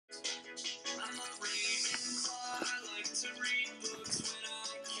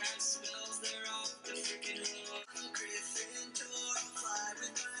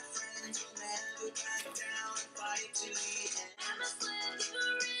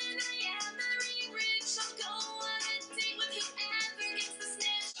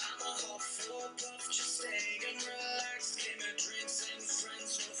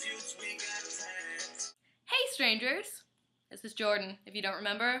Hey strangers, this is Jordan, if you don't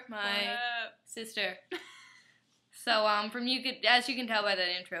remember, my sister. So, as you can tell by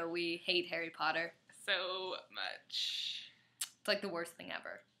that intro, we hate Harry Potter. So much. It's like the worst thing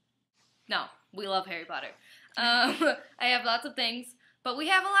ever. No, we love Harry Potter. I have lots of things, but we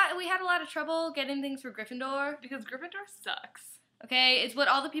had a lot of trouble getting things for Gryffindor. Because Gryffindor sucks. Okay, it's what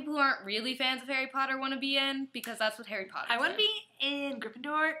all the people who aren't really fans of Harry Potter want to be in, because that's what Harry Potter's I want to be in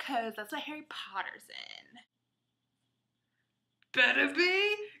Gryffindor because that's what Harry Potter's in. Better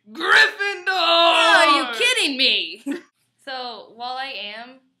be Gryffindor! Oh, are you kidding me? So, while I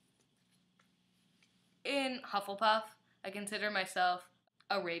am in Hufflepuff, I consider myself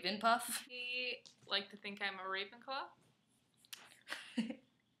a Ravenpuff. I like to think I'm a Ravenclaw.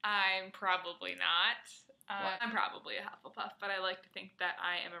 I'm probably not. I'm probably a Hufflepuff, but I like to think that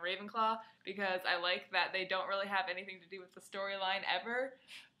I am a Ravenclaw because I like that they don't really have anything to do with the storyline ever,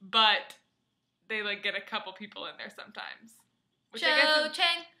 but they like get a couple people in there sometimes.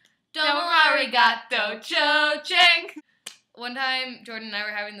 Cho-chang, domo arigato, cho-chang. One time, Jordan and I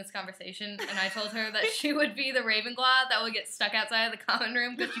were having this conversation, and I told her that she would be the Ravenclaw that would get stuck outside of the common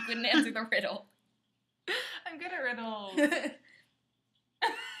room because she couldn't answer the riddle. I'm good at riddles.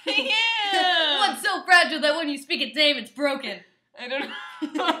 Yeah. What's so fragile that when you speak its name, it's broken? I don't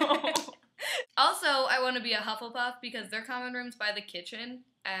know. Also, I want to be a Hufflepuff because their common room's by the kitchen,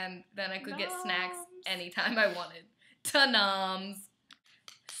 and then I could get snacks anytime I wanted. Ta-noms.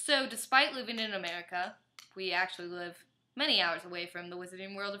 So, despite living in America, we actually live many hours away from the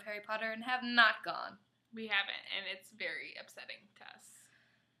wizarding world of Harry Potter and have not gone. We haven't, and it's very upsetting to us.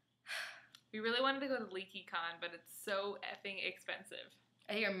 We really wanted to go to LeakyCon, but it's so effing expensive.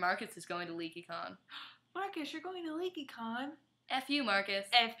 I hear Marcus is going to LeakyCon. Marcus, you're going to LeakyCon. F you, Marcus.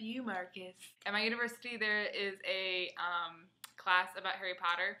 F you, Marcus. At my university, there is a class about Harry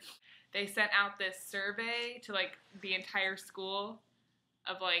Potter. They sent out this survey to, like, the entire school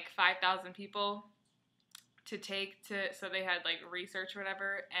of, like, 5,000 people to take to, so they had, like, research or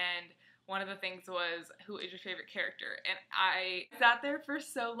whatever, and one of the things was, who is your favorite character? And I sat there for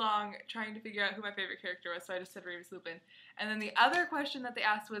so long trying to figure out who my favorite character was, so I just said Remus Lupin. And then the other question that they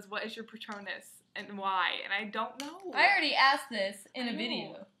asked was, what is your Patronus and why? And I don't know. I already asked this in a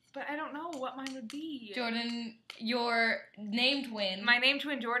video. But I don't know what mine would be. Jordan, your name twin. My name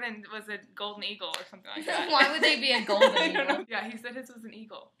twin Jordan was a golden eagle or something like that. Why would they be a golden eagle? I don't know. Yeah, he said his was an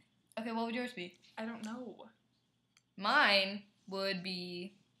eagle. Okay, what would yours be? I don't know. Mine would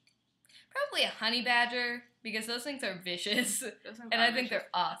be probably a honey badger, because those things are vicious. And I think they're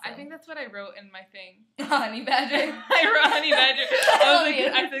awesome. I think that's what I wrote in my thing. Honey badger? I wrote honey badger.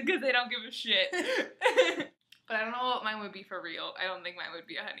 I said because they don't give a shit. But I don't know what mine would be for real. I don't think mine would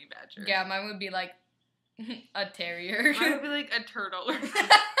be a honey badger. Yeah, mine would be like a terrier. Mine would be like a turtle or something.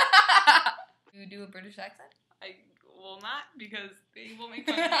 You do a British accent? I will not, because they will make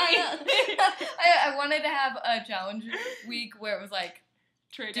fun of me. I wanted to have a challenge week where it was like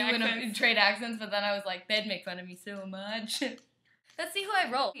trade accents, but then I was like, they'd make fun of me so much. Let's see who I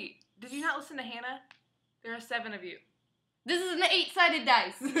roll. Did you not listen to Hannah? There are 7 of you. This is an 8-sided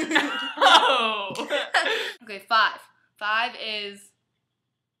dice. Oh! Okay, 5. 5 is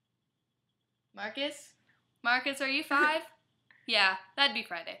Marcus. Marcus, are you 5? Yeah, that'd be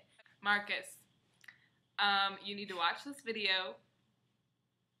Friday. Marcus, you need to watch this video,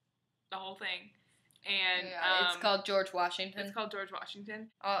 the whole thing, and it's called George Washington. It's called George Washington.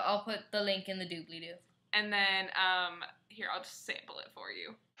 I'll put the link in the doobly-doo. And then, here, I'll just sample it for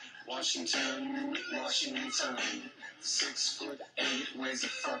you. Washington, Washington, 6'8", weighs a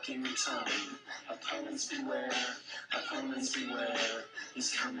fucking ton. Opponents beware,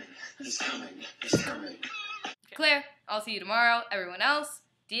 he's coming, he's coming, he's coming. Clear. I'll see you tomorrow. Everyone else,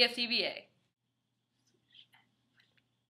 DFTBA.